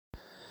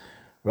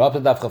We're up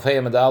in Daf Chafei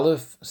Amud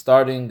Aleph,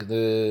 starting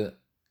the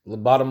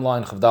bottom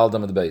line of Dal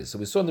Damad Beis. So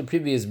we saw in the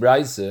previous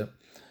Braise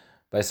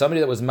by somebody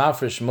that was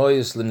mafresh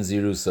moyes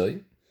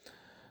l'nzirusai.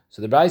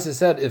 So the Braise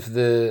said if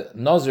the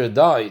Nazir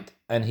died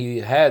and he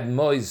had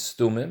moyes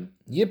stumim,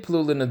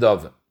 yiplu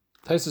l'nedavim.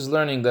 Tais is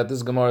learning that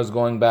this Gemara is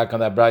going back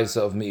on that Braise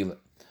of Meila.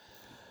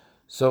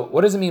 So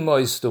what does it mean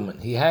moyes stumin?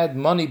 He had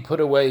money put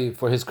away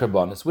for his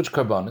karbanis. Which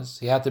karbanis?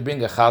 He had to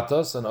bring a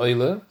chatas, an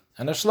oile,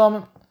 and a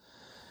shlamim.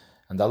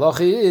 And the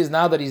halacha is,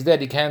 now that he's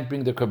dead, he can't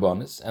bring the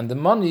karbanis, and the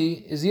money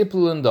is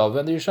yiplul and dove.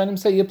 And the Rishonim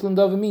say yiplul and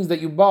dove means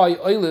that you buy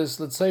oilis,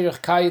 let's say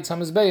kayitz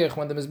hamizbeich.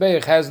 When the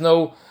mizbeich has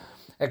no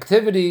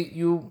activity,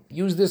 you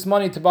use this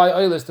money to buy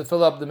oilis to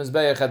fill up the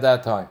mizbeich at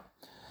that time.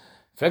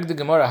 Frag the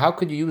Gemara, how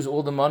could you use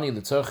all the money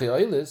l'tzorchei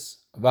oilis?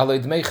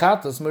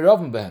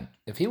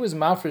 If he was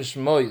mafresh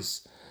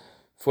mois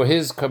for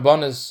his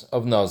karbanis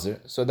of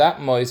Nazir, so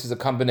that mois is a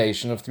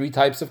combination of three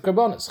types of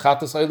karbanis: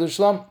 chatas, oilis,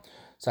 shlam.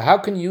 So how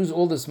can you use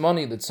all this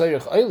money that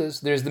tzorich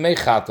oilis? There's the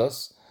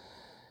mechatas,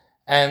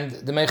 and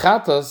the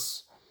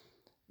mechatas,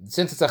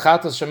 since it's a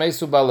chatas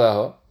shemesu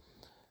baleho,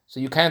 so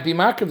you can't be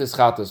marked of this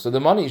chatas. So the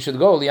money should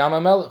go liyam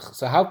melech.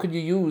 So how could you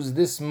use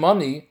this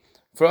money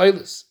for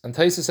oilis? And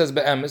Taisa says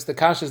be'emes, the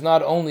kasha is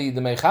not only the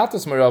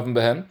mechatas meravim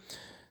behen.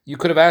 You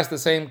could have asked the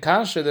same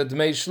kasha that the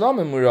mei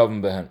shlamim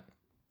meravim behen,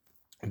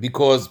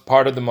 because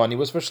part of the money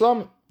was for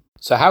shlamim.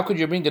 So how could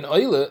you bring an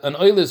oile? An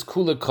oile is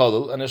kula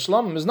kolul, and a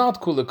shlamim is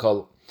not kula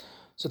kolul.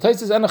 So Tais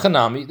says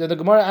enachanami. Then the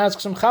Gemara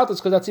asks him chatas,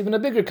 because that's even a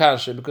bigger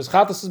kasha, because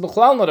chatas is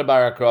b'chlal not a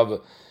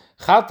barakrava.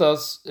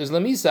 Chatas is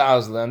lemisa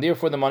azla, and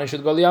therefore the money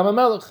should go liyam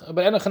melech.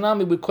 But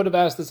enachanami, we could have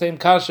asked the same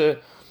kasha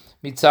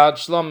mitzad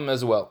shlamim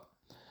as well.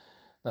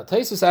 Now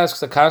Tais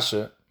asks a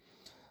kasha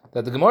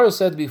that the Gemara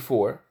said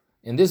before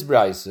in this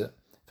braise. If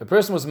a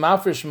person was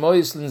mafresh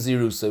mois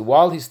l'nzirusa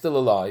while he's still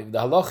alive, the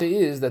halacha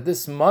is that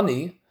this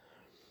money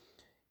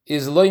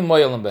is loy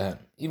moyelim behen,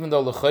 even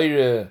though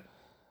l'chayre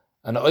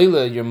an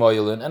oile you're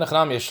moyelin, and a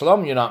chanam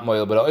yeshlam you're not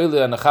moyel, but an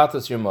oile and a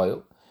chatas you're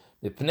moyel.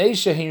 Mipnei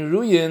shehin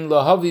ruyin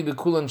lahavi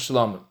bekulan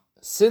shlamim.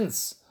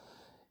 Since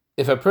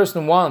if a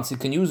person wants, he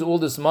can use all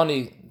this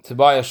money to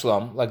buy a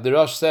shlam. Like the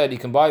Rosh said, he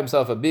can buy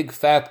himself a big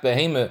fat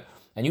behemoth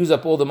and use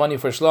up all the money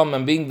for shlam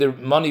and bring the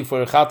money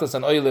for chatas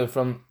and oile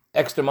from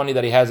extra money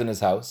that he has in his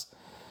house.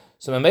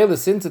 So Mamela,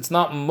 since it's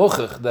not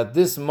muchach that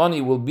this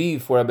money will be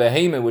for a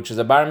behemoth, which is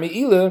a bar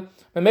me'ila,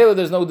 Mamela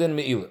there's no din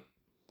me'ila.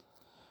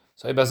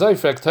 So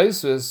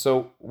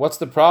what's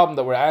the problem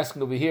that we're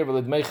asking over here?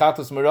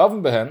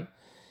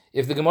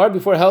 If the Gemara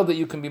before held that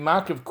you can be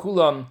makriv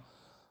kulan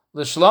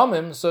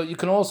l'shlamim, so you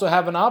can also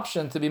have an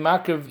option to be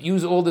makriv,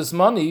 use all this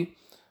money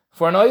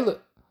for an oile.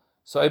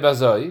 So it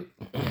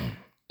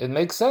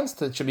makes sense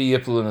that it should be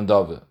yiplul and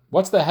dove.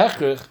 What's the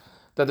hechrich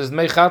that is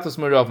mechatas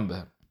meravim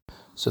behen?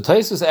 So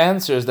Taisus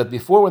answers that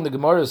before, when the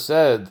Gemara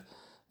said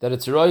that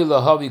it's roi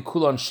lahavi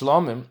kulan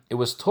shlamim, it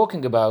was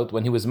talking about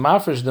when he was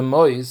mafresh the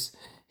mois.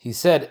 He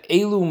said,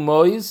 Elu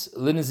mois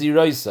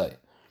l'nziroisai.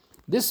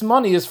 This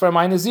money is for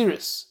my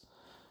naziris.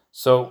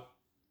 So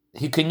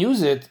he can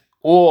use it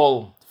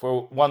all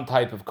for one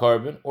type of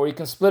carbon, or he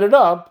can split it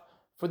up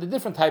for the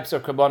different types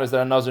of carbonas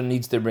that a nazir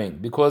needs to bring,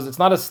 because it's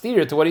not a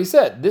steer to what he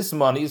said. This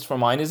money is for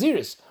my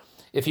naziris.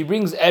 If he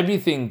brings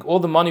everything, all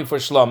the money for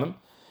shlamim,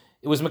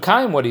 it was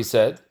Mekayim what he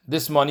said.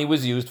 This money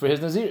was used for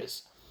his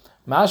naziris.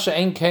 Masha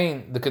ein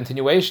kain, the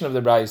continuation of the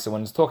Braise,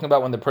 when it's talking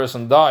about when the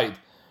person died,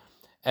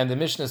 and the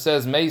Mishnah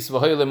says meis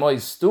v'hoyle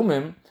mois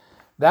stumim,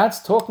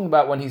 that's talking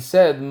about when he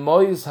said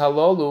mois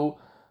halolu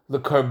the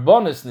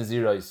karbonis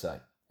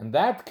naziroisai. In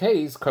that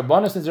case,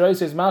 karbonis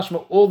naziroisai is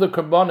mashma all the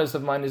karbonis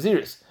of my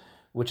naziris,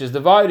 which is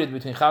divided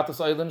between chatas,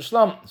 oil, and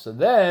shlam. So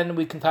then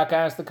we can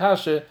ask the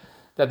kasha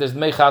that there's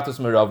mei chatas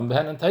meravim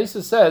behen, and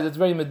Taisa says it's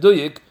very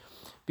meduyik,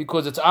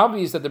 because it's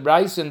obvious that the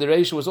Braise and the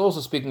Reisha was also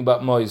speaking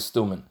about mois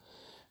stumin,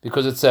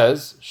 because it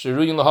says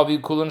shiruyin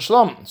lahavi kulan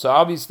shlam. So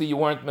obviously you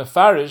weren't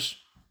mefarish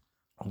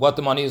what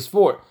the money is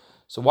for.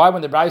 So why,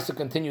 when the Braise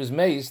continues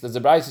meis, does the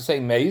Braise say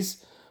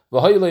meis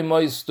v'hoyle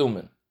mois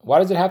stumin? Why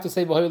does it have to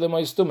say v'hoyle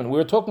mois stumin? We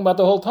were talking about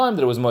the whole time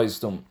that it was mois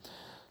stumin.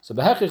 So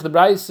behechich, the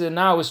Braise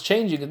now is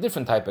changing a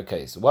different type of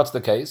case. What's the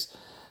case?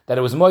 That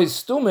it was mois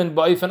stumin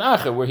ba'ifan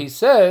acher, where he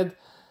said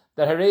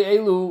that harei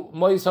elu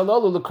mois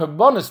halalu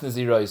l'karbonis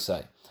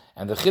naziroisai.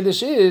 And the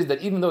chiddush is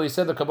that even though he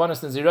said the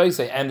karbonis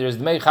naziroisai and there's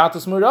mei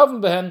chatas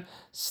meravim behen,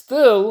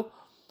 still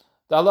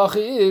the halacha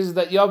is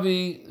that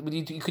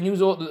you can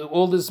use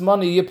all this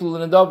money, yiplul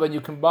and adav, and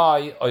you can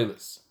buy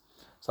oilis.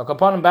 So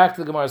I'll back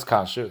to the Gemara's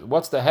kasha.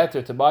 What's the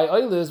heter to buy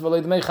oilis?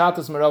 V'leid mei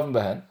chatas meravim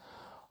behen.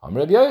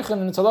 Rabbi Yochanan,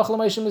 and it's halacha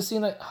l'meishem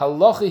esinai.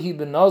 Halacha hi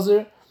ben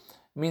nazir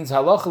means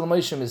halacha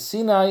l'meishem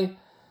esinai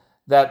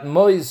that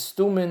mois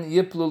stumin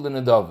yiplul and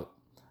adav.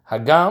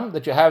 Hagam,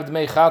 that you have the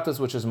mei chatas,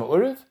 which is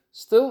ma'uriv,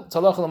 still it's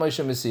halacha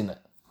l'meishem esinai.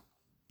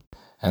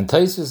 And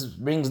Taisus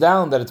brings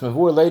down that it's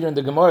mavur later in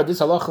the Gemara. This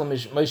halacha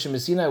Moshe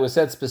Messina was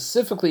said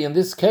specifically in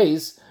this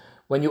case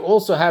when you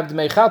also have the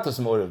mechatas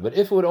ma'uriv. But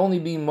if it would only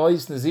be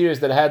mois naziris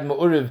that had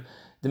ma'uriv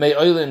the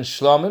me'oil and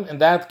shlamim, in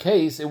that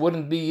case it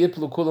wouldn't be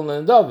yiplu kulam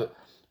and dav.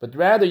 but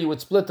rather you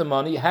would split the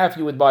money, half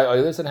you would buy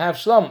oilis and half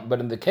shlam.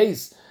 But in the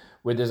case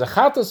where there's a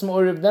chatas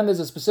ma'uriv, then there's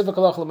a specific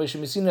halacha l'Moshe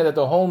Messina that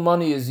the whole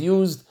money is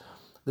used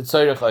the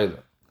tzorech oila.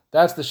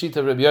 That's the shita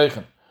of Rabbi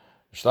Yochanan.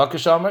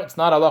 Shlakish Amar, it's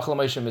not halacha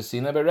l'Moshe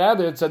Messina, but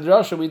rather it's a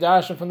drasha we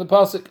darshan from the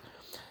pasuk.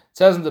 It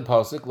says in the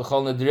pasuk,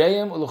 l'chol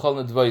nedreim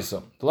u'l'chol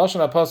nedvaisam. The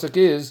lashon pasuk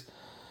is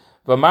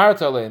v'amart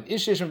aleim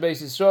ish yesh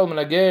beis Yisrael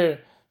menager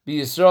bi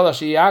Yisrael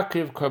asher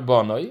yakriv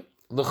karbonoi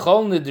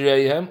l'chol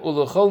nedreihem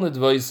u'l'chol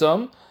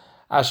nedvaisam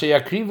asher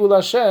yakrivu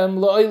l'Hashem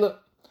la'oila.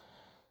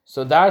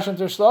 So darshan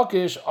to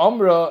Shlakish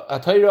Amra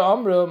Atayra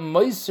Amra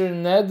Meiser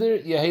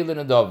Neder Yehele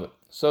Nedava.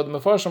 So the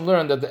Mefarshim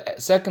learned that the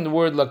second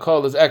word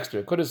lakol is extra.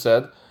 It could have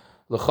said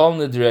l'chol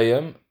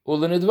nedreim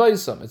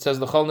u'lenedvaisam. It says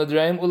l'chol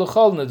nedreim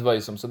u'l'chol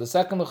nedvaisam. So the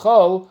second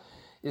l'chol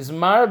is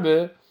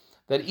marbe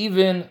that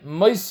even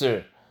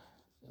meiser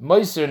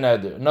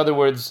neder. In other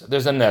words,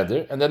 there's a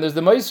neder, and then there's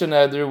the meiser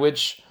neder,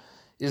 which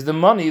is the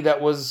money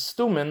that was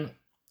stumen,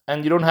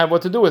 and you don't have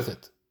what to do with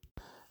it.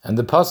 And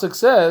the pasuk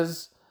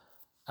says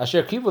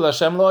asher kivul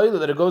Hashem la'oila,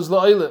 that it goes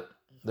la'oila.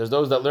 There's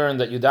those that learn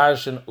that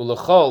Yudarshan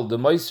ulachol, the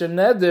meiser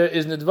neder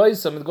is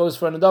nedvaisam, it goes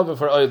for a nedava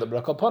for oila.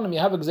 But akaponim, you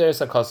have a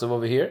gzeres hakasav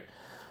over here.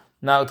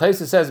 Now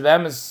Taisa says,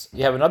 B'emes,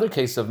 you have another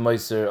case of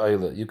meiser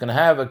oila. You can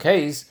have a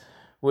case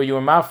where you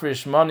were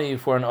mafresh money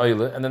for an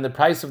oila, and then the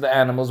price of the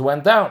animals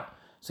went down,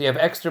 so you have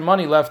extra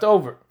money left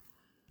over.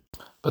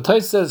 But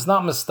Taisa says it's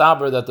not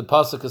mistaber that the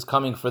pasuk is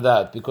coming for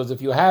that, because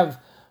if you have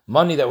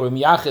money that were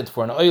miyachid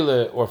for an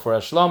oila or for a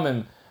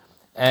shlomim,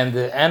 and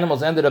the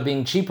animals ended up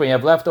being cheaper, and you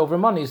have leftover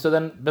money, so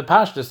then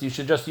bepashtus, you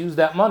should just use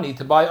that money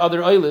to buy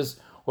other oilas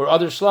or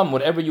other shlum,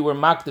 whatever you were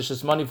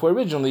makdish's money for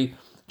originally,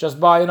 just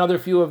buy another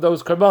few of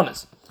those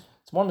karbonis.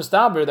 It's more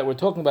mistaber that we're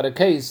talking about a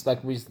case,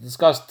 like we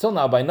discussed till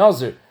now by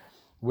Nazir,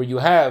 where you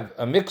have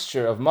a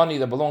mixture of money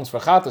that belongs for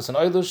chatas and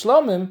oilus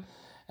shlomim,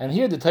 and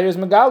here the Torah is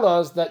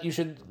megalas that you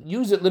should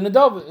use it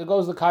l'nedov, it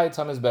goes l'kayetz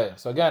hamizbeach.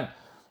 So again,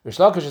 Rish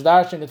Lakish is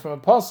dashing it from a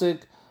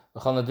pasuk,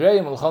 and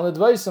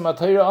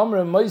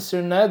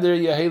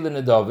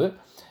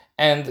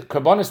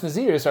karbonis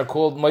naziris are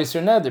called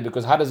meiser neder,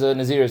 because how does a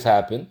naziris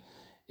happen?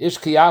 Ish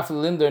kiyaf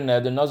linder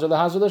neder nazar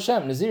lahazul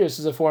Hashem. Naziris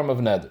is a form of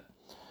neder.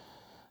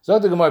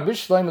 Zog the Gemara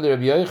bishleim the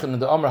Rabbi Yochanan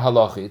the Amar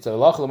halachi. It's a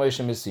halacha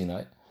l'Moshe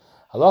Messinai.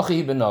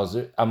 Halachi ben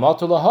nazir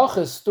amatu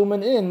lahachas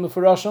stumen in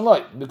mufarashan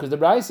light, because the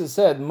Brayso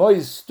said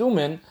mois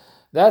stumen.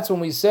 That's when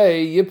we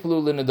say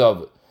yiplu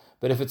l'nedava.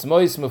 But if it's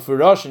mois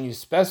mufurash and you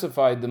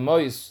specified the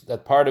mois,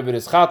 that part of it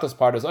is chatas,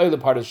 part is oila,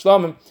 part is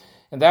shlamim,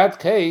 in that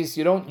case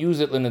you don't use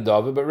it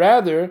l'nedava, but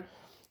rather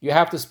you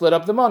have to split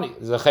up the money.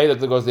 There's a chelik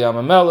that goes to Yam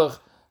HaMelech,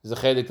 there's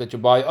a chelik that you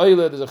buy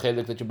oila, there's a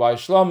chelik that you buy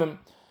shlamim.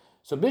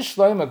 So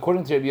bishleim,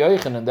 according to Rabbi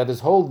Yochanan, that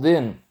is whole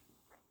din,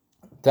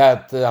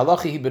 that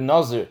halachi ben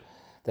nazir,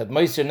 that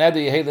moiser neder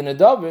yehei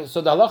l'nedava, so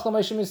the halach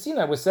l'Moshe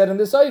Messinai was said in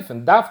this eif,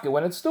 and dafke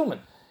when it's stumen.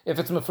 If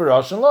it's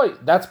mufurash and loy,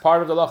 that's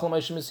part of the halach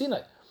l'Moshe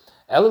Messinai.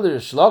 Elul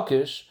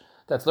Shlakish,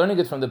 that's learning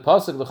it from the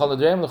pasuk l'chol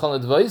nedreim l'chol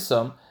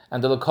nedvaisam,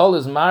 and the l'kol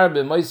is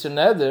marbe meiser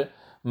neder,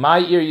 my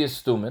ear is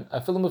stumen,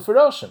 I feel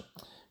mufurashim.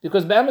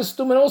 Because be'emes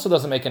stumen also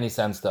doesn't make any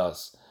sense to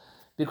us,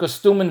 because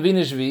stumen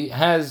vinishvi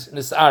has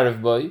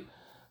nis'arev boy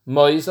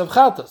mois of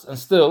chatas, and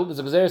still there's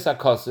a gzeres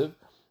hakasiv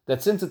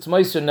that since it's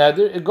meiser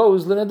neder, it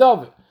goes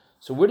l'nedav.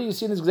 So where do you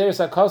see in this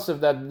gzeres hakasiv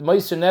that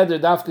meiser neder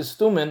dafke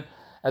stumen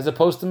as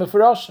opposed to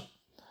mufurashim?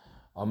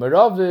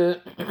 Amarave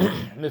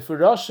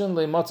mifurashin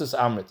leimatzis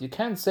amrit. You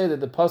can't say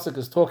that the pasuk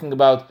is talking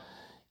about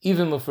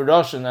even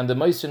mufurashin and the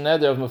meiser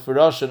neder of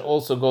mufurashin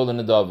also go in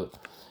the david.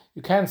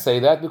 You can't say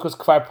that because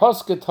kvar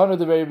pasuk tana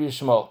the very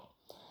Shmuel.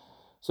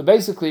 So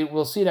basically,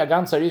 we'll see that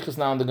Gan Tzarichus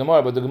now in the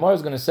Gemara. But the Gemara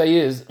is going to say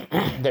is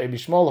that Rabbi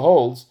Shmuel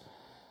holds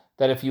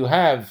that if you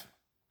have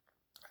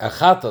a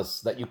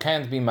chatas that you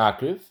can't be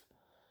makriv,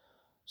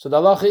 so the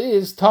halacha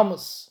is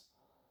Thomas.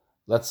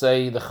 Let's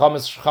say the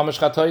chamish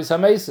chatois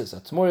hamesis, a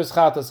tmuris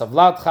chatas, a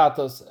vlad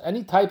chatas,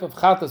 any type of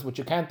chatas which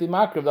you can't be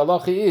makriv, the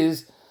halacha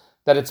is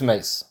that it's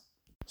meis.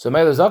 So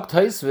Mele Zok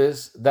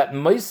Taisvis, that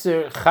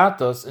meiser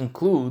chatas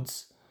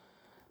includes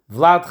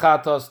vlad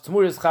chatas,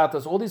 tmuris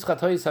chatas, all these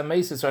chatois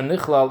hamesis are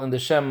nichlal in the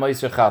shem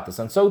meiser chatas,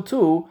 and so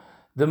too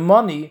the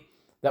money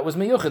that was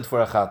meyuchid for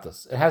a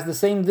chatas, it has the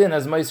same din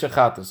as meiser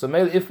chatas. So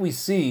Mele, if we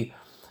see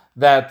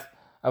that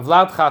a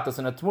vlad chatas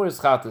and a tmuris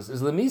chatas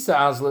is lemisa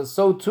azla,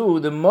 so too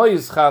the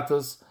mois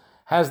chatas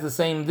has the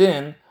same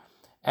din,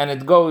 and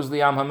it goes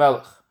liyam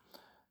hamelech.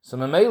 So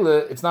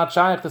memela, it's not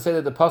shaykh to say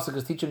that the pasuk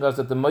is teaching us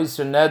that the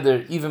moiser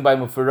neder, even by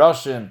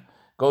mufurashim,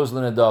 goes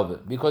l'nedava.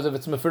 Because if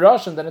it's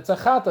mufurashim, then it's a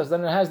chatas,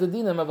 then it has the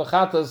dinim of a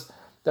chatas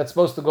that's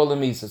supposed to go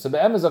lemisa. So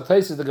be'emes of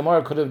places, the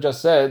Gemara could have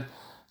just said,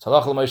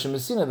 tzalach l'Moshe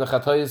Messina, the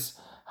chatois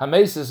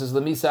hamesis is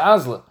lemisa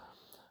azla.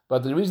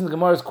 But the reason the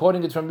Gemara is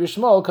quoting it from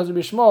Bishmol, because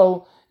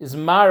Bishmol is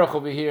marach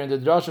over here in the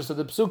drashas of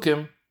the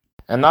psukim,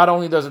 and not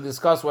only does it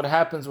discuss what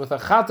happens with a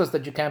chatas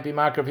that you can't be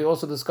makriv, he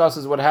also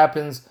discusses what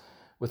happens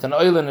with an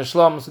oil and a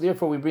shlam. So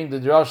therefore we bring the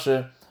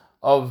drasha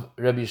of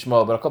Rabbi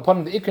Shmuel. But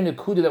upon the ikar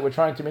nekuda that we're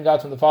trying to bring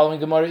out from the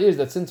following Gemara is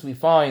that since we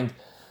find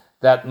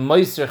that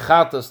Meiser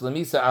Chatas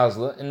Lemisa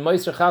Azla, in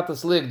Meiser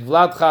Chatas liegt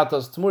Vlad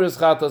Chatas, Tmuris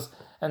Chatas,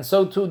 and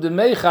so too the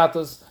Mei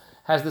Chatas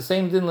has the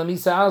same din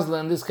Lemisa Azla.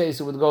 In this case,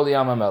 it would go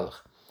Liyam HaMelech.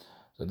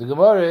 So the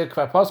Gemara,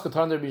 Kvar Pasuk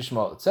Tander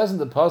Bishmol, it says in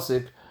the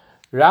Pasuk,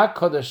 Rak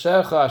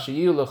Kodeshecha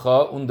Ashiyu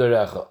Lecha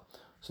Underecha.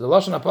 So the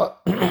Lashon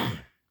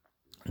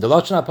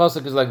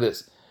HaPasuk is like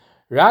this.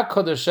 Rak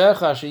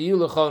Kodeshecha Ashiyu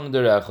Lecha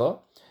Underecha,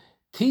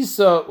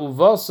 Tisa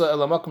Uvasa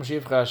Elamakum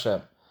Shivcha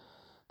Hashem.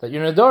 That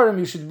your Nedarim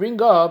you should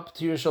bring up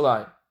to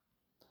Yerushalayim.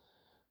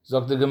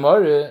 Zok the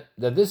Gemara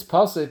that this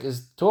pasuk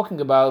is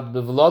talking about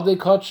bevlade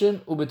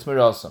kachim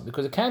ubitmirasam,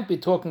 because it can't be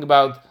talking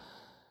about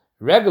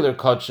regular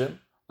kachim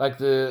like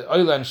the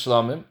oila and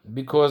shlamim,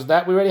 because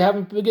that we already have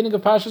in the beginning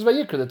of Parshas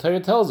Vayikra. The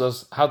Torah tells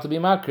us how to be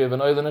makriv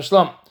and oila and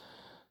shlam.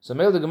 So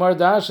maybe the Gemara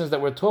darshans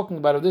that we're talking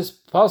about of this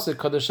pasuk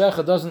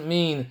kadeshecha doesn't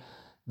mean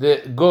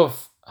the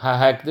guf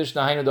hahekdish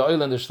nahainu the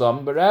oila and the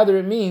shlam, but rather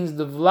it means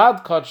the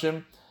vlad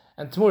kachim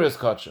and tmuras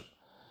kachim.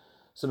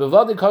 So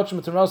bevadi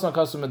kachim v'timrasan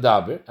kasum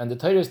medaber, and the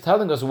Torah is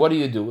telling us what do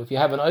you do if you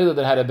have an oila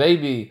that had a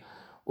baby,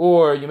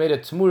 or you made a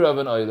tmura of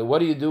an oila. What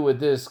do you do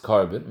with this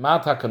carbon?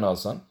 Mata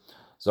kanasan.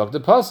 Zok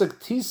the pasuk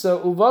tisa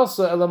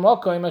uvasa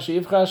elamakayim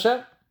ashiyivcha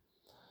Hashem.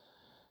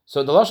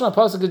 So the lashon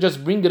pasuk is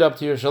just bring it up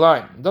to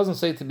Yerushalayim. It doesn't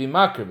say to be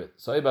makriv it.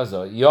 So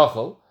ibazo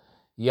yochel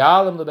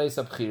yalim the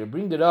beis abchir,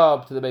 bring it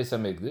up to the beis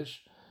hamikdash,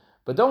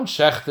 but don't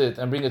shecht it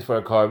and bring it for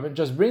a carbon.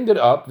 Just bring it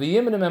up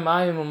v'yimnim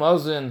emayim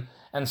umazin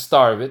and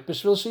starve it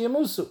b'shvil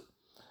sheyamusu.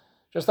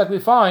 Just like we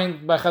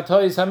find by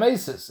chatois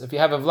hamesis, if you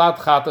have a vlad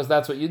chatas,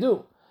 that's what you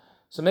do.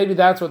 So maybe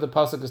that's what the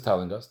pasuk is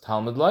telling us.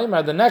 Talmud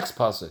Loimar, the next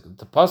pasuk.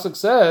 The pasuk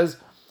says,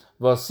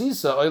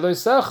 "Vasisa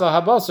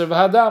oiloisecha habasar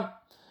v'hadam,"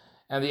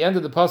 and the end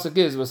of the pasuk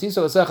is "Vasisa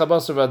oiloisecha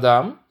habasar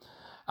v'hadam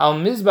al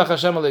mizbach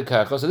Hashem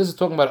alekecha." So this is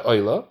talking about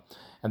oila,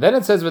 and then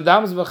it says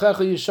 "V'dam zvachecha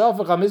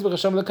yishafach al mizbach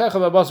Hashem alekecha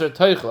v'habasar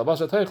teichel."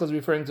 Habasar teichel is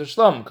referring to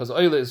shlam, because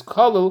oila is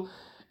kalu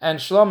and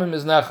shlamim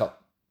is nechal.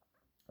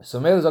 So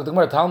Meir Zok the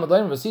Gemara Talmud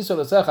Loimar V'Sisa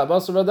L'Secha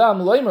Basar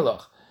V'Adam Loimar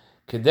Lach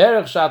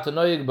Kederech Shat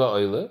Noig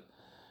Ba'Oile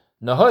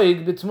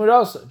Noig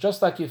B'Tmurasa.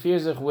 Just like you fear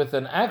zich with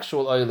an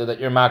actual oile that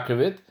you're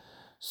makrivit,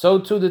 so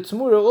too the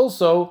Tmura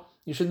also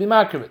you should be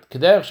makrivit.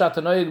 Kederech Shat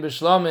Noig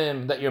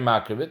B'Shlamim that you're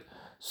makrivit,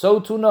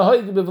 so too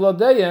Noig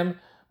B'Vladeim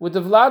with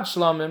the Vlad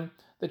Shlamim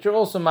that you're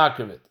also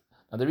makrivit.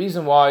 Now the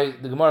reason why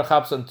the Gemara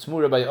chaps on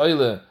Tmura by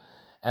oile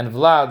and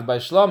Vlad by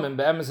Shlamim,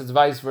 be'emes it's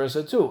vice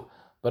versa too.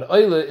 But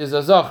oile is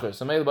a zacher,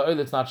 so maybe by oile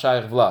it's not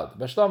shaykh vlad.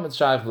 By shlam it's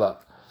shaykh vlad.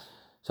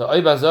 So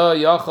oibazo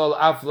yachol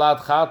af vlad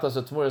chatas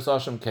or tmuris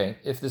asham kain.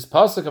 If this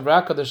pasuk of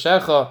Rak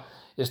Kodeshecha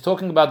is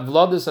talking about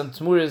vladis and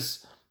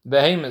tmuris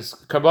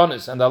behemis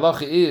karbonis, and the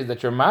halacha is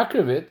that you're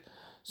makrivit,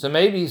 so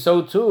maybe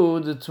so too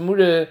the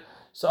tmuris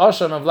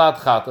asham of vlad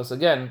chatas.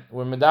 Again,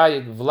 we're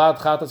medayik vlad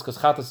chatas because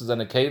chatas is an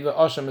akeva,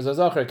 asham is a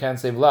zacher, can't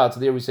say vlad, so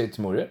there we say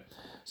tmuris.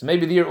 So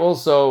maybe there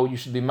also you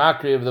should be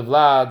makriv the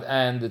vlad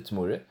and the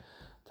tmuris.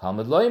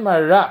 Talmud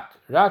Loimar rak.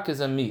 Rak is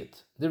a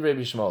meat. Divrei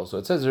Bishmol. So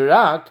it says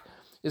rak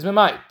is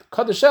memayit.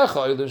 Kadeshecha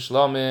oil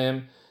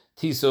shlamim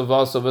tiso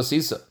vaso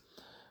vasisa.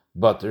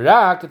 But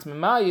rak it's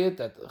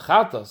memayit at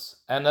chatas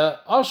and a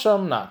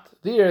asham not.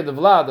 There the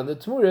vlad and the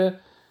tmure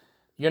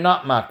you're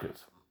not makriv.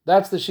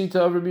 That's the shita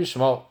of Rabbi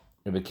Shmuel.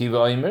 Rabbi Kiva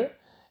Oimer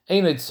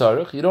ain't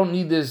tzarich. You don't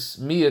need this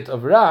meat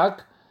of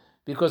rak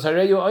because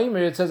hareyu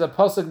Oimer it says a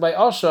pasuk by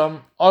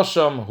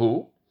asham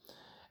hu,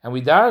 and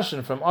we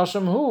darshan from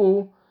asham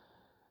hu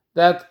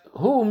that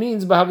who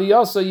means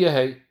b'haviyasa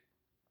yehei,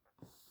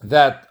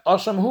 that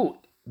asham hu,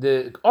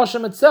 the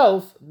asham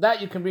itself, that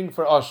you can bring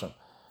for asham,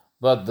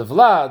 but the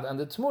vlad and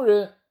the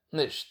tmure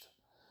nisht.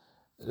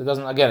 It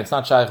doesn't, again, it's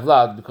not shaykh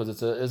vlad because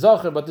it's a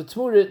zacher, but the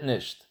tmure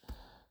nisht.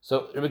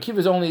 So Rabbi Kiva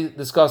is only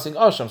discussing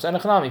asham. So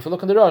Enochnami, if you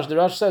look in the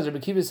Rosh says Rabbi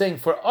Kiva is saying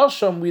for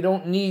asham we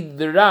don't need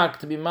the rak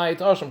to be ma'it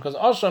asham because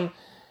asham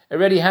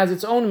already has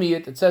its own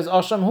meat. It says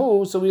asham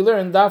hu, so we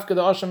learn dafka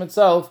the asham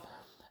itself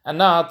and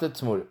not the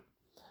tmure.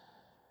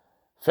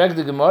 Frag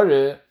the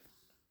Gemara,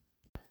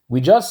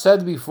 we just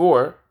said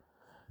before,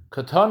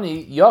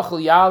 Katani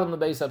Yachal Yalam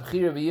Lebeis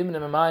Abchir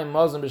V'Yimnim Emayim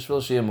Mazim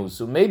B'Shvil Sheyamus.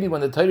 So maybe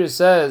when the Torah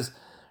says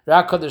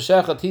Rak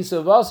Kodeshecha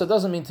Tisa Vasa, it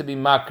doesn't mean to be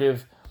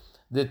makriv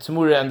the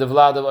Tmura and the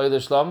Vlad of Oile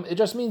Shlam. It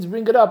just means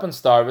bring it up and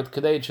starve it,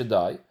 Kadei it should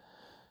die.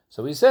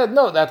 So we said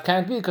no, that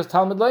can't be because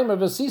Talmud Leimer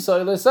V'Sisa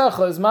Oile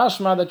Secha is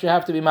mashma that you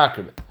have to be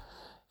makriv it.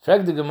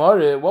 Frag the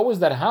Gemara, what was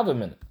that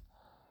havim in it?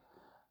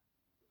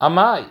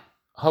 Amai.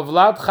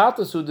 Havlad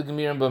chatasu de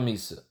gemirim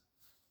b'misa.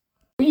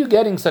 Where are you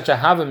getting such a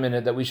havim in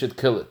it that we should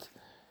kill it?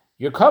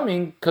 You're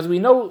coming because we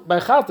know by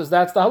chatas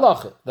that's the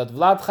halacha that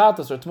vlad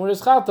chatas or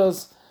tmuris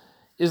chatas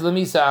is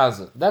lemisa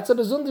azah. That's a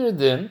bezundir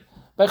din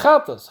by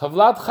chatas.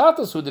 Havlad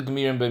chatasu de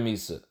gemirim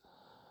b'misa.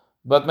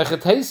 But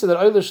mechatesa that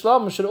oile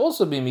shlam should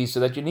also be misa,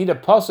 that you need a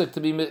pasuk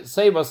to be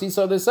say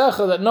vasisa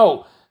desecha that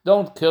no,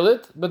 don't kill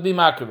it, but be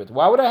makriv it.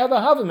 Why would I have a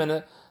havim in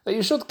it that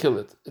you should kill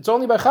it? It's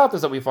only by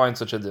chatas that we find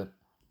such a din.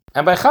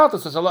 And by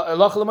chatas, it's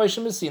alach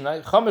l'moishem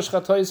esinai, chamesh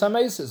chatois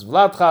hamesis,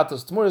 vlad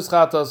chatas, tmuris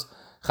chatas,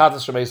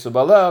 chatas shemesu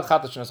bala,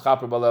 chatas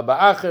sheneschaper bala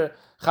ba'acher,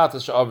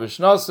 chatas she'avish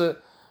nase,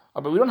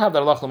 But we don't have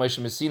that halacha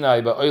l'Moshe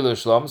Sinai by oil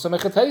shlam. So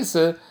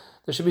mechatesa,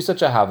 there should be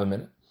such a havim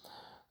in it.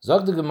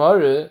 Zog the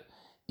Gemara,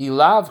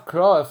 ilav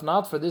kra, if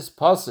not for this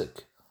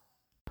pasuk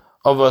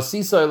of a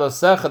sisa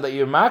elasecha that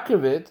you're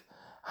makriv it,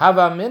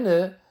 hava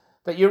minne,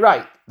 that you're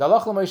right. The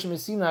halacha l'Moshe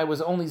Sinai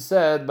was only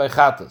said by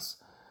chatas.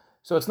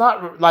 So it's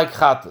not like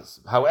chatas.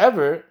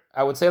 However,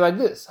 I would say like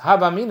this: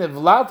 hava minne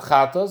vlad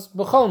chatas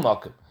b'chol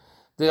makom.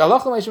 The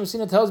halacha l'Moshe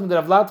Sinai tells me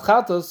that vlad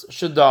chatas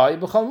should die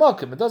b'chol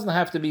makom. It doesn't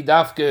have to be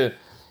dafke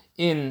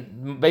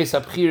in Beis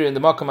HaBchira, in the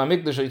Makom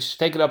HaMikdash, you should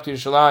take it up to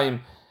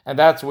Yerushalayim, and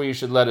that's where you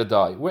should let it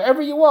die.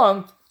 Wherever you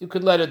want, you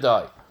could let it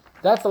die.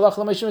 That's the halacha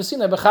l'Moshe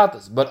Sinai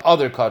b'chatas. But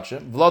other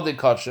kachim, vladi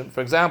kachim,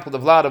 for example, the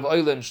vlad of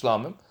oil and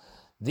shlamim,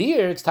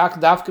 there it's tak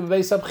dafke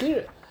b'Beis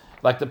HaBchira.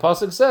 Like the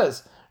pasuk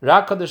says,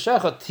 Rak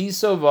kadeshecha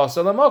tiso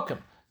v'asa l'mokim.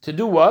 To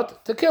do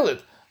what? To kill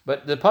it.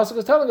 But the pasuk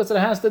is telling us that it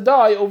has to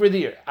die over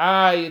there.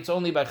 It's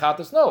only by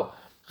chatas. No.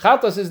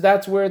 Chatas is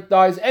that's where it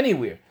dies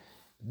anywhere.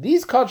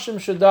 These kachim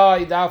should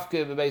die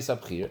dafke b'Beis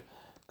HaBchira.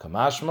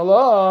 Kamash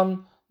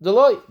malon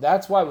deloy.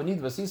 That's why we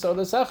need vasisa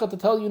odesecha to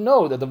tell you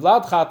no, that the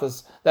vlad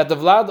chatas, that the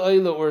vlad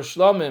oila or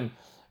shlamim,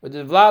 or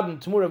the vlad and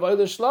tamur of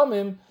oila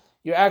shlamim,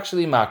 you're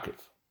actually makriv.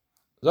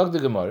 Zog the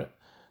Gemara.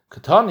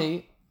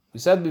 Katani, we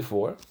said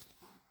before,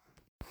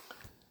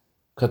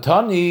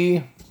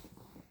 Katani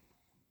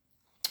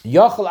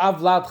Yachal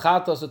av vlad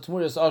chatas and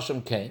tmuras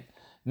asham came.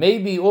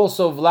 Maybe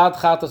also vlad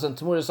chatas and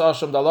tmuras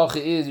asham, the halacha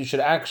is you should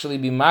actually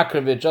be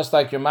makriv it, just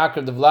like you're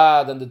makriv the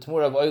vlad and the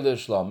tmur of oila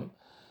shlamim.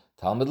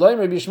 Talmud loim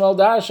Rabbi Yishmael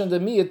darshan the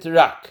miyat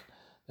rak.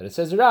 That it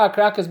says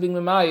rak is being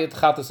memayit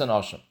chatas and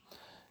asham.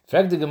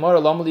 Frag the Gemara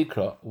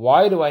lamali.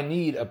 Why do I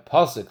need a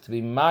pasuk to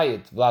be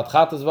mayit vlad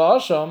chatas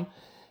v'asham?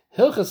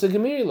 Hilchas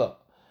gemirila.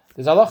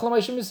 There's halacha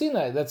l'Moshe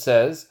Sinai that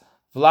says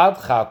vlad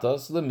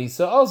chatas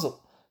lemisa azul.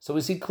 So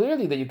we see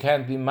clearly that you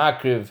can't be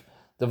makriv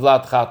the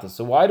vlad chatas.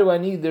 So why do I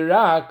need the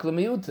rak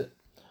lemiyute?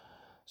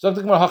 So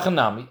the Gemara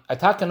hachanami. I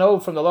take a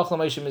note from the halacha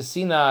l'Moshe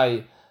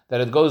Sinai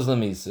that it goes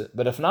lemisa.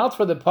 But if not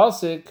for the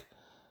pasuk,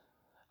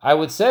 I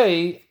would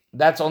say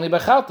that's only by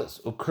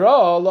chatas.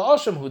 Ukra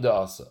la'asham hu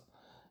da'asa.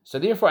 So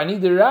therefore, I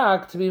need the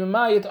rak to be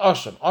mayit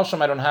asham.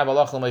 Asham, I don't have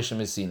halacha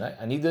l'Moshe Sinai.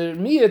 I need the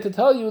miyah to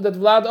tell you that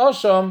vlad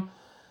asham,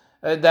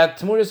 that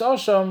tmuris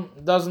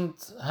asham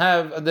doesn't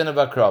have a din of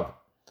akrav. In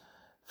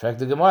fact,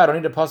 the Gemara, I don't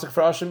need a pasuk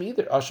for asham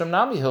either. Asham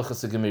nami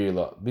hilchas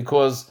gemirila,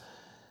 because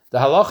the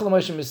halacha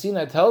l'Moshe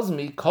Sinai tells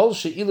me kol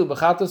she'ilu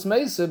b'chatas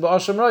meisa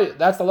b'asham roya.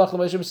 That's the halacha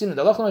l'Moshe Sinai.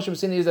 The halacha l'Moshe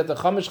Sinai is that the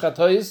chamish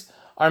chatois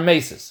are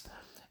meses.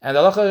 And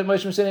the halacha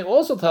l'Moshe Sinai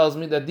also tells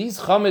me that these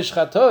chamish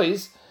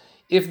chatois,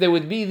 if there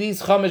would be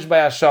these chamish by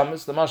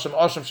hashamis, the masham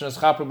asham shenes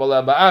chaper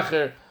b'aleh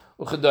ba'acher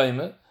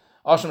u'chedoyme,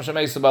 asham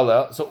shemeisa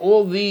b'aleh. So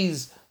all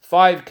these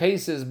 5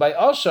 cases by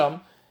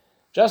asham,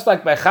 just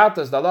like by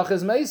chatas, the halacha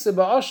is meisa,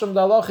 by asham,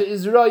 the halacha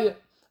is roya.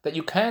 That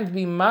you can't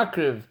be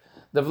makriv,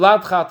 the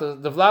vlad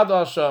chatas, the vlad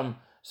asham,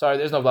 sorry,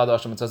 there's no vlad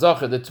asham, it's a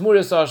zacher, the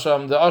tmuris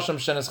asham, the asham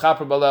shenes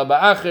chaper b'aleh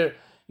ba'acher,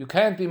 you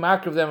can't be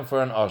makriv them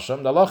for an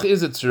asham. The halacha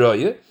is it's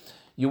roya.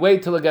 You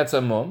wait till it gets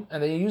a mum,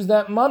 and then you use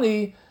that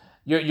money,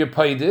 you're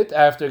paid it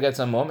after it gets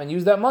a mum, and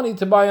use that money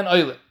to buy an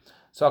oilet.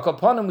 So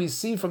upon him, we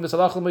see from this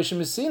halacha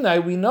l'Moshe Sinai,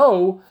 we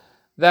know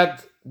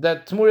that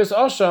tmuris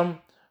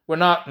asham were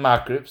not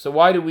makrib. So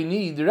why do we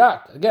need the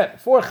rak? Again,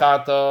 for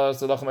chatas,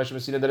 the halacha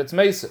l'Moshe Sinai that it's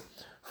meisa.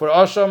 For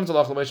asham, the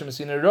halacha l'Moshe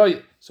Sinai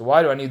roya. So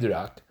why do I need the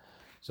rak?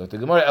 So the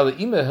Gemara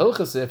elaima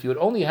hilchase, if you would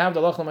only have the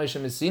halacha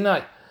l'Moshe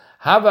Sinai,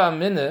 hava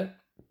amine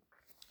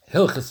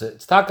hilchase.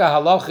 It's taka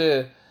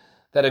halacha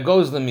that it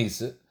goes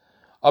lemisa.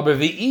 If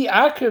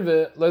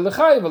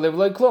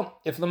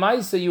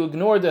lemaisa you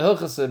ignored the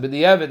hilchasa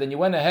b'di'evid and you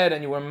went ahead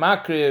and you were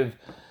makriv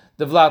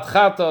the vlad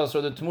chatas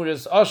or the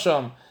tmuris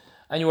asham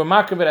and you were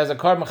makriv it as a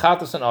carbon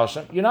chatas and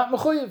asham, you're not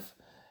mechuyev.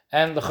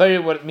 And the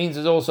chayyim, what it means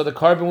is also the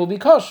carbon will be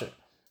kosher.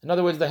 In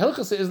other words, the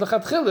hilchasa is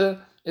lechatchila,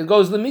 it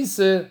goes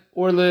lemisa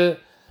or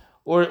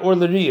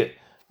l'riyah.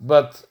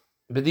 But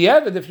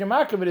b'di'evid, if you're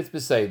makriv it, it's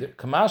beseder.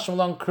 Kamashim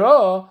long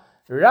kra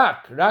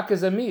rak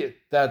is a miyat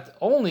that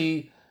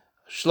only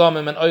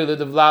shlamim and oile,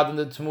 the vlad and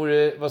the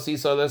tmure,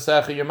 vasisa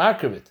lesecha, you're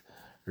makrivit.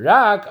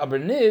 Rak, aber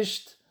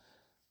nisht,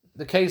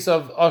 the case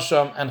of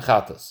asham and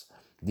chatas.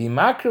 The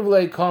makriv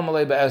lei kam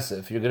alei be'esef.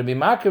 If you're going to be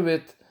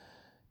makrivit,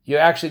 you're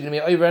actually going to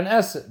be over an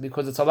esef,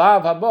 because it's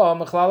alav haba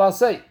mechlal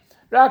asei.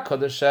 Rak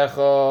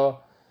kodeshecha,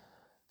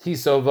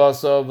 tiso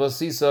vasa,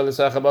 vasisa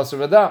lesecha basar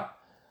v'dam.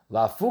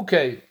 La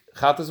fuke,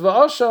 chatas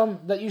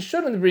v'asham, that you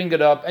shouldn't bring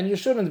it up, and you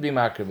shouldn't be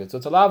makrivit. So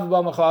it's alav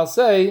haba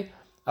mechlal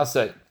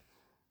asei.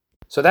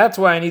 So that's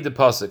why I need the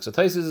pasuk. So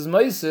Taisus is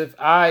Meisif.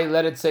 I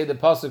let it say the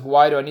pasuk.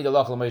 Why do I need the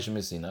halacha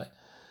l'Moshe Sinai?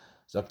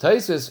 So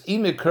Taisus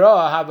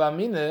imikra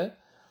havamine,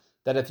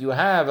 that if you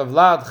have a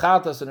vlad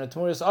chatas and a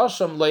tmuris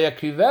asham lo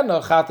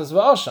yakrivena chatas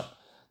v'asham.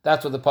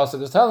 That's what the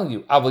pasuk is telling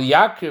you. Avol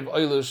yakriv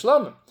oilu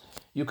shlamim.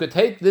 You could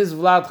take this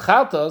vlad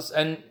chatas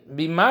and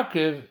be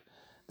makriv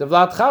the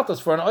vlad chatas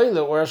for an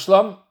oilu or a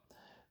shlam,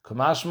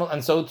 kamashmal,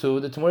 and so too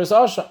the tmuris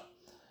asham.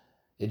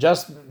 It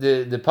just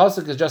the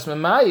pasuk is just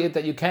memayit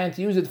that you can't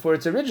use it for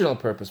its original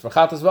purpose for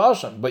chatas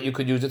v'asham, but you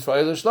could use it for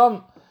oil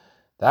shlam.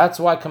 That's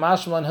why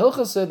Kamashmal and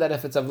Hilchah said that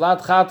if it's a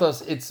Vlad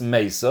Chatos, it's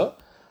Mesa.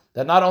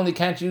 That not only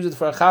can't you use it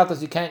for a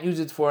Chatos, you can't use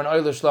it for an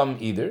Oile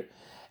Shlam either.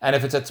 And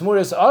if it's a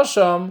Tmuris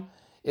Asham,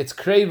 it's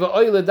Kreva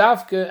Oile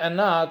Dafke and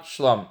not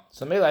Shlam.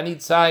 So maybe I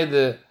need side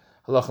the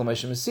Halach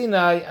L'Moshe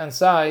Sinai and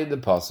side the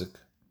Pasuk.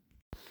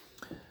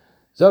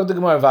 Zog the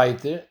Gemara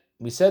weiter.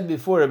 We said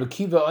before, Rabbi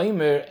Kiva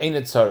Omer ain't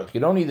it tzarich. You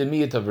don't need the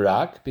miyat of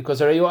rak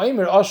because Rabbi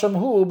Omer Asham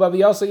hu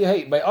b'aviyasa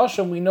yehei. By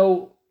Asham we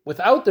know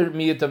without the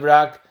miyat of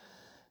rak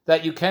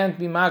that you can't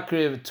be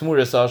makriv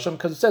tmuras Asham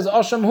because it says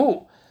Asham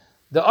hu.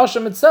 The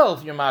Asham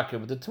itself you're makriv,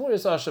 but the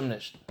tmuras Asham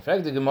nish. In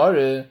fact, the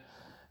Gemara,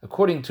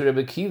 according to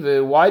Rabbi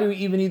Kiva, why do we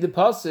even need the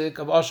pasuk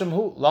of Asham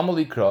hu? Lama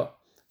likra.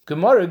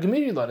 Gemara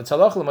Gemirilon. It's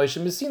halach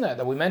l'Moshe Sinai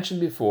that we mentioned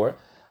before.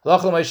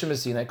 Halach l'Moshe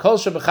Sinai. Kol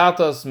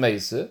shebechatas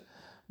meise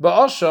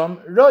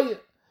ba'Asham roye.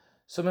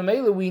 So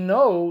Memela, we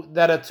know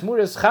that a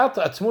Tmuris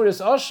Chata, a Tmuris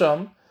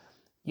Asham,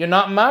 you're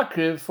not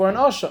makriv for an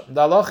Asham.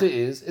 The halacha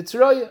is, it's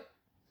Raya.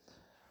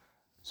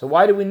 So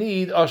why do we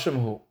need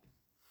Asham Hu?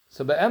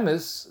 So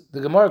Be'emes,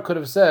 the Gemara could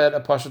have said a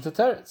Pasha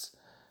Teretz.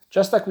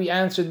 Just like we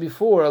answered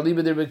before,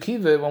 Aliba de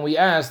Rekiva, when we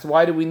asked,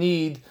 why do we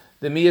need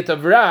the Miyat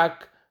of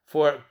Rak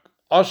for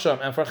Asham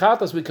and for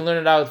Chatas, we can learn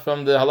it out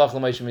from the Halach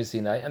L'Moshe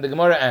Sinai. And the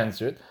Gemara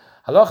answered,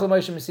 Halach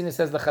L'Moshe Sinai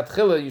says, the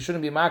Chatchila, you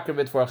shouldn't be makriv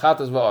it for a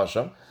Chatas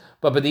v'Asham.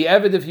 But the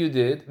Evid, if you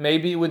did,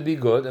 maybe it would be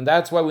good, and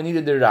that's why we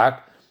needed the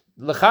Rak.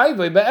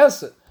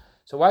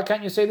 So why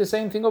can't you say the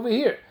same thing over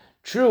here?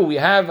 True, we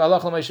have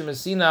Halach L'Moshe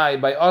Sinai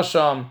by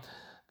Asham,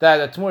 that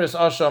a Tmuris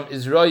Asham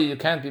is Roy, you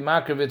can't be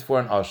makriv it for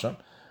an Asham.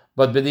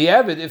 But the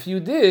Evid, if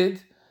you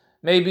did,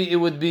 maybe it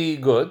would be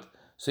good.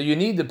 So you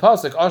need the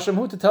Pasuk, Asham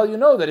Hu, to tell you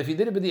no, that if you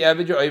did it with the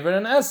Evid, you're over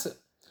an Esed.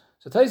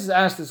 So Taisus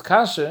asked this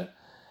Kasha,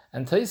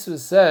 and Taisus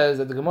says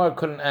that the Gemara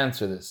couldn't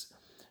answer this.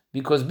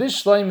 Because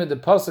Bishloime, the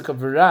Pasuk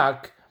of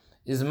Rak,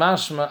 is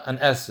mashma and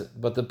esed,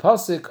 but the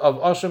pasuk of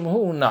Asham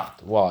Hu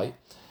not. Why?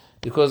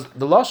 Because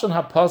the lashon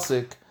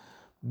hapasuk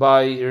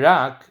by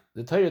Rak,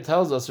 the Torah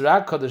tells us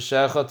Rak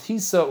kadeshecha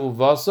tisa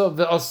uvasa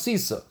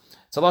ve'osisa.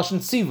 It's a lashon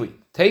tzivui.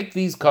 Take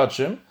these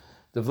kachim,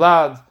 the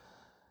vlad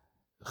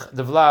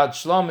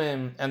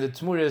shlamim and the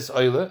tmuris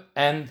oile,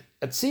 and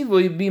a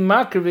tzivui be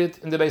makrivit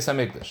in the Beis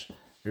Hamikdash.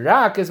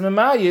 Rak is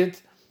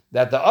memayit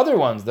that the other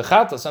ones, the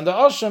chatas and the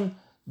asham,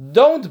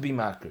 don't be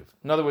makriv.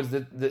 In other words,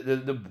 the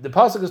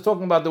pasuk is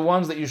talking about the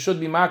ones that you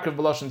should be makriv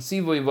b'lashon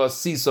sivui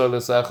v'asisa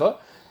l'secha,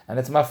 and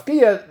it's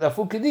mafkiya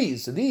lafukidis.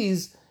 So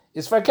these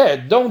is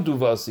fakir. Don't do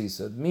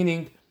v'asisa,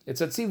 meaning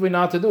it's a tzivui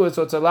not to do it.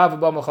 So it's a lav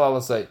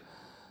b'machalal say.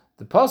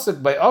 The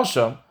pasuk by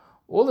Asham,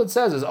 all it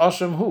says is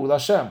Asham hu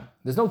l'Hashem.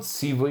 There's no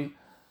tzivui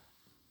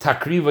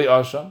takrivui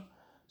Asham.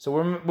 So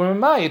we're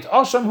mayit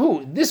Asham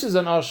hu. This is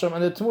an Asham,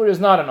 and the Tmur is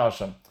not an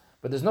Asham.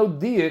 But there's no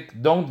diik,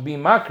 don't be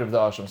makriv the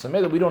Asham. So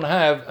maybe we don't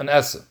have an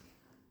Esa.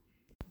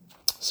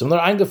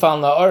 Similar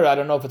eingefallen Na'ara, I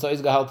don't know if it's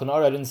always gehalten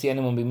Na'ara, I didn't see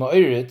anyone be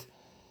Ma'irit.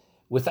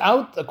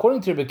 Without, according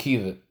to Rebbe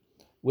Kiva,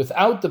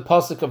 without the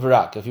pasuk of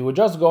Rak, if you were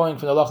just going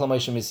from the Halach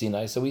L'Moshe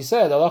Sinai, so we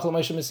said, Halach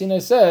L'Moshe Sinai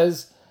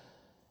says,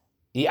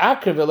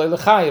 I'akriv elei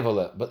l'chayev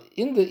eleh. But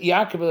in the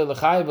I'akriv elei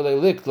l'chayev elei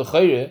likt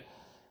l'chayre,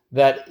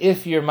 that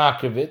if you're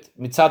makriv it,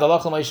 mitzad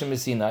Halach L'Moshe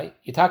Sinai,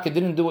 Yitaka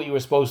didn't do what you were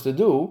supposed to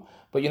do,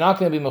 but you're not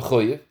going to be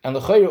mechuyev, and the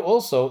chayre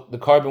also, the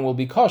carbon will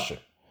be kosher.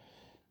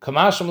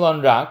 Kamashim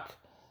lan rak,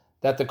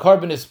 that the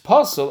carbon is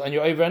pasul and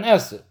you're over an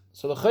esed.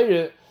 So the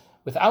chayre,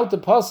 without the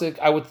pasuk,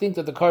 I would think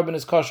that the carbon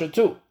is kosher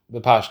too,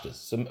 the pashtus.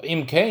 So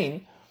im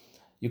kain,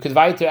 you could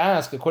weiter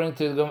ask, according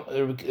to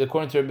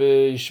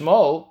Rabbi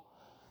Shmuel,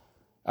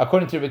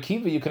 according to Rabbi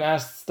Kiva, you can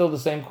ask still the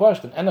same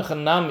question.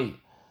 Enochanami,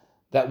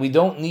 that we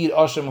don't need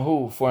Asham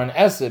Hu for an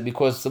esed,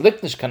 because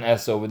Seliknish can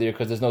esed over there,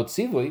 because there's no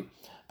tzivui.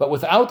 But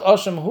without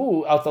Asham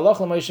Hu, al talach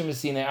l'Moshe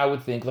Sinai, I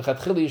would think,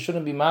 l'chatchili, you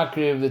shouldn't be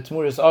makriv the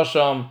tmuris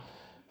Asham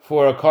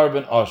for a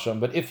carbon Asham.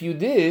 But if you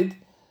did,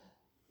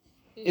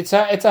 it's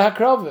a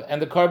hakrava,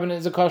 and the carbon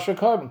is a kosher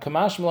carbon.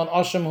 Kamashmal on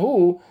Asham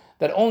Hu,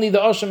 that only the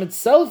Asham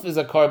itself is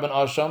a carbon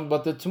Asham,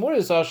 but the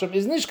tmuris Asham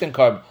is nishkan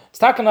carbon. It's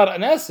taken out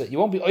an esse. You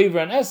won't be over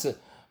an esse.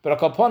 But a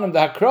kalponim, the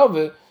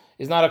hakrava,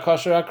 is not a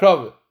kosher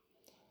hakrava.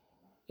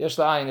 Yesh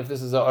la'ayin, if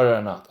this is a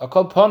or not. A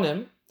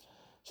kalponim,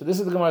 so this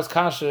is the Gemara's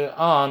kasha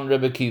on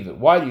Rebbe Kiva.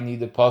 Why do you need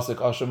the pasuk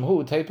Asham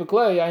Hu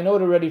teipaklei? I know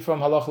it already from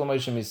Halach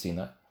L'Moshe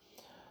Sinai.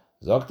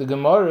 Zok the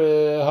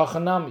Gemara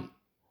hachanami.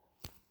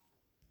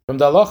 From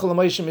the Halach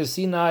L'Moshe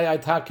Sinai,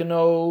 I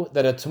know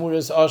that a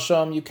tmuris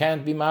Asham you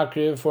can't be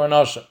makriv for an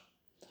Asham.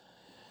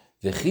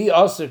 V'chi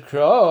aser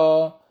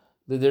kra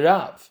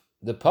l'derav.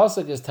 The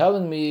pasuk is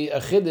telling me a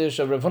chiddush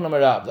of Rav Huna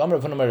Marav. The Amar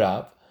Rav Huna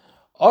Marav,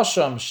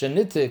 Asham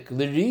shenitik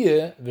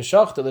l'riyeh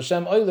v'shachta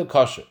l'shem oile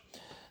kosher.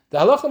 The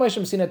Halach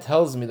L'Moshe Sinai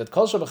tells me that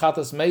kol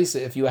shebechatas meisa,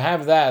 if you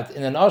have that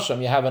in an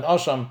Asham, you have an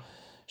Asham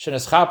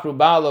sheneschapru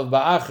ba'alav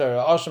ba'acher,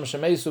 or Asham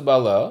shemeisu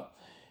ba'ala,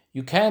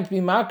 you can't be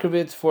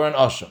makrivit for an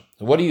Asham.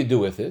 What do you do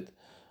with it?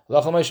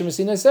 Halach L'Moshe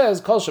Sinai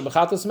says, kol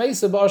shebechatas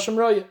meisa ba'asham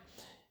roya.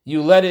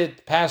 You let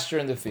it pasture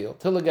in the field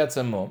till it gets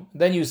a mum,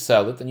 then you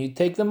sell it, and you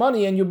take the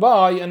money and you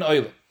buy an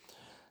oil.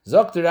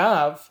 Zok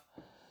Rav,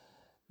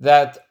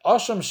 that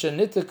asham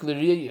shenitek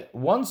l'riyah,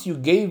 once you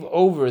gave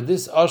over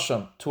this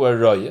asham to a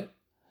raya,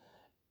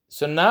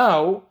 so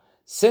now,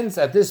 since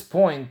at this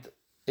point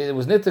it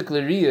was nitek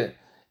l'riyah,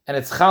 and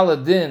it's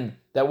chaladin,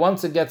 that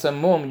once it gets a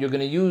mum, you're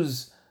going to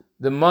use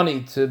the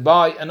money to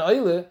buy an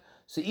oile,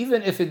 so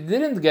even if it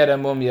didn't get a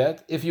mum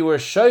yet, if you were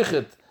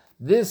shoichet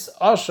this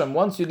asham,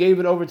 once you gave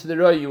it over to the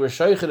raya, you were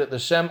shoichet it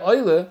l'shem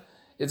oile,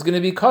 it's going to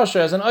be kosher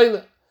as an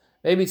oile.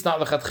 Maybe it's not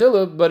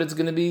l'chatchila, but it's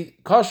going to be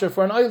kosher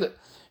for an oile.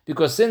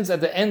 Because since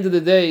at the end of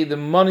the day, the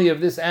money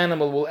of this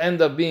animal will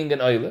end up being an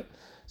oile,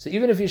 so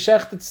even if you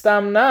shecht it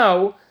stam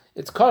now,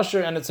 it's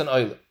kosher and it's an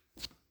oile.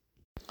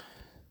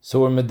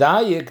 So we're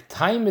medayik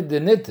taimed the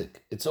nitik.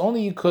 It's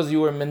only because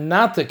you were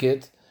menatik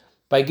it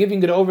by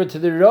giving it over to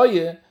the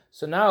roye.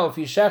 So now if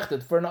you shecht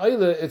it for an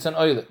oile, it's an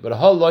oile. But a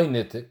whole loy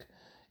nitik,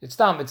 it's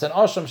tam. It's an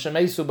asham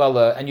shemeisu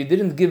bala, and you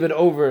didn't give it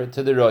over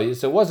to the roye,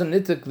 so it wasn't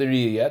nitik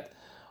l'riya yet.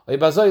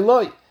 Oibazoi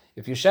loy.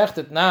 If you shecht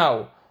it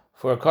now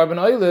for a carbon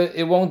oile,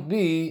 it won't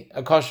be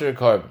a kosher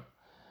carbon.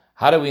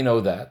 How do we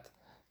know that?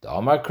 The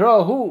Amar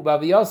Kra hu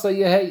baviyasa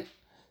yehei.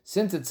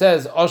 Since it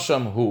says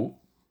asham hu,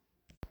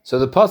 so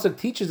the pasuk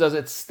teaches us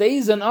it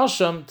stays an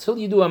asham till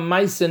you do a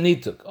maise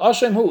nituk.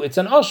 Asham hu, it's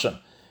an asham.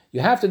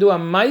 You have to do a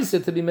maise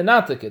to be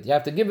menatik. You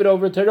have to give it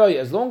over to roya.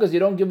 As long as you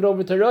don't give it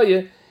over to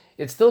roya,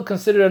 it's still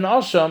considered an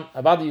asham.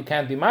 About you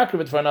can't be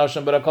makrivit for an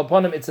asham, but a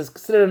kalponim it's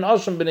considered an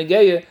asham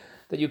b'negeya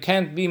that you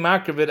can't be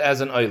makrivit as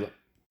an oila.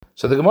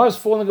 So the Gemara is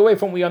falling away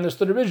from what we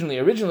understood originally.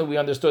 Originally we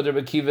understood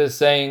Rebbe Kiva is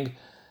saying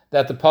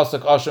that the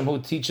pasuk asham hu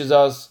teaches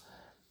us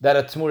that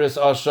a tmuris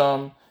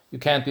asham you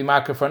can't be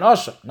makar for an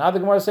asham. Now the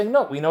Gemara is saying,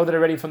 no, we know that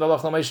already from the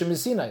Lach L'Meishim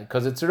Misinai,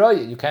 because it's a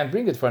raya, you can't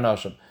bring it for an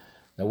asham.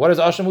 Now what does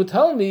asham hu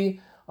tell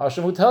me?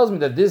 Asham hu tells me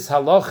that this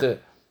halacha,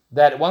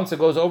 that once it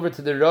goes over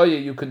to the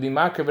raya, you could be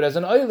makar, but as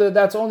an oile,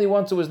 that's only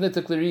once it was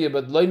nitik l'riyah,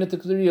 but loy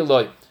nitik l'riyah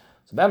loy.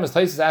 So Bamas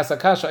Taisis asks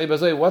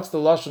Akasha, what's the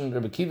lashon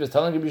Rebbe Kiva is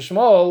telling Rebbe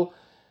Shmuel?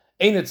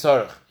 Ain't it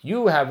tzarech?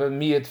 You have a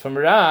miyat from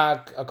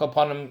rak, a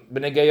kalpanim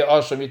b'negeya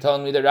asham, you're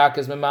telling me that rak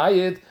is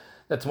memayit,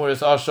 that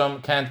tmuris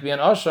asham can't be an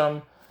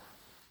asham.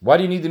 Why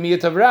do you need the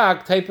miyat of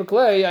rak?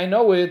 Typically, I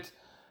know it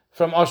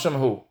from asham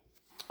hu.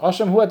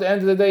 Asham hu at the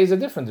end of the day is a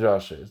different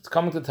drasha. It's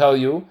coming to tell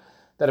you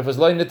that if it's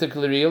loy nitik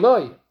l'riyah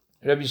loy,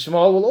 Rabbi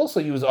Shmuel will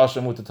also use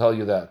asham hu to tell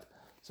you that.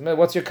 So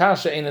what's your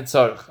kasha ain't it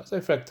tzarech? I say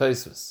frek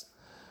Tosfos.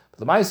 But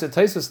the Ma'aser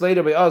Tosfos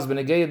later by us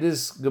b'negeya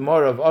this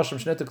gemara of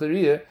asham shnetik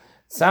l'riyah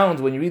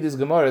sounds, when you read this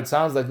gemara, it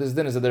sounds like this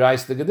din is a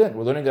derais the gedin.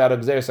 We're learning it out of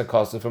Gzeres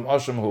HaKosa from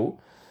asham hu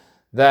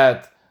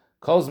that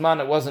Kol Zman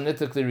it wasn't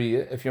nitik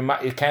l'riyah, if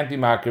it can't be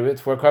makar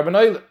for a carbon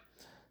oil.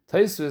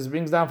 Tosfos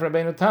brings down from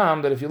Rabbeinu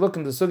Tam that if you look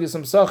in the Sugis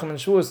Sachim and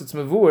Shuas, it's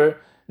mevur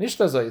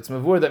nishtazai. It's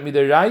mevur that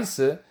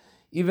midiraisa,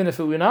 even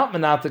if it were not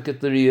menatik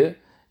et l'riyah,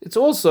 it's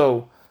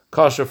also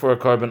kosher for a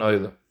carbon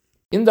oil.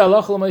 In the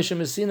Halach L'Meishim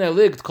Misinai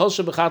liegt kol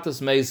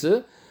shebechatas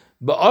meise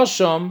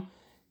ba'asham,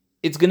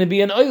 it's going to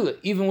be an oil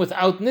even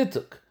without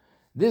nituk.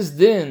 This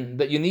din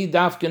that you need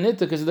dafka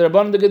nituk is the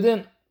Rabban de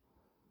Gedin.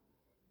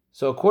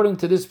 So according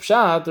to this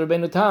pshat,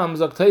 Rabbeinu Tam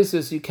zok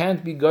Tosfos, you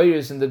can't be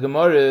goyers in the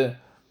Gemara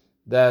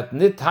that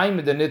nit time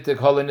the nitik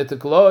holy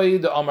nitik loy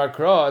the Amar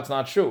Kra. It's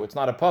not true. It's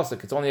not a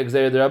pasuk. It's only a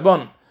gzeir the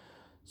Rabban.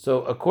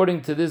 So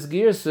according to this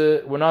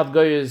girsa, we're not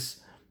goyers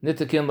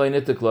nitikin loy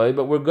nitik loy,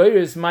 but we're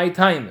goyers my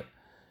time.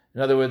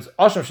 In other words,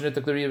 asham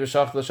shnitik l'riyah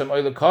v'shach l'shem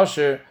oil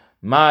kosher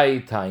my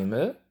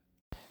time.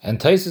 And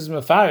Tosfos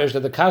mefarish that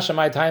the kasha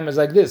my time is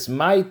like this: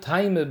 my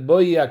time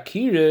boy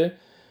akire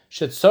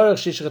shetzorach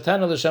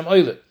shishchatana l'shem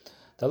oil.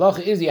 The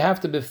halacha is you have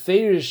to be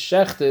feirish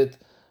shechted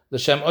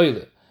l'shem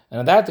oile, and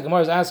on that the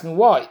Gemara is asking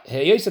why.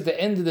 Hey, at the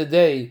end of the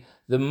day,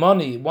 the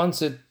money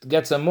once it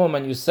gets a mum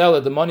and you sell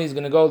it, the money is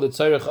going to go to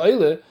tzorich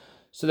oile.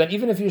 So then,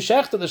 even if you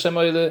shecht it l'shem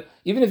oile,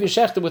 even if you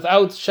shecht it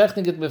without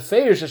shechting it with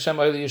feirish l'shem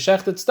oile, you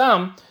shecht it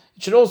stam,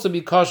 it should also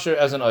be kosher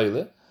as an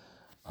oile.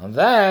 On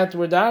that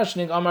we're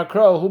dashning Amar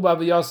Kra hu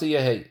b'aviyasa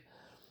yehei,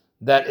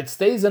 that it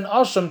stays an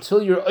asham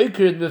till you're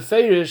oikered with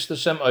feirish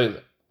l'shem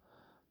oile.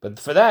 But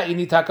for that, you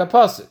need taka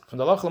pasuk. From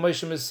the Lach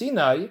L'Meishim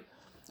Sinai,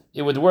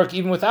 it would work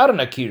even without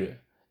an akira.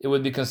 It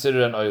would be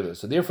considered an oiler.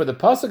 So therefore, the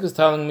pasuk is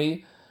telling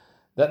me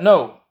that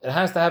no, it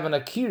has to have an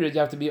akira. You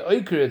have to be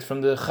oikered from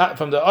the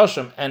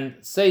asham and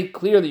say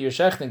clearly you're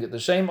shechting it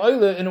the same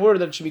oiler in order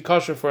that it should be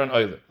kosher for an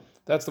oiler.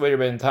 That's the way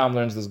Rebbeinu Tam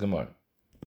learns this Gemara.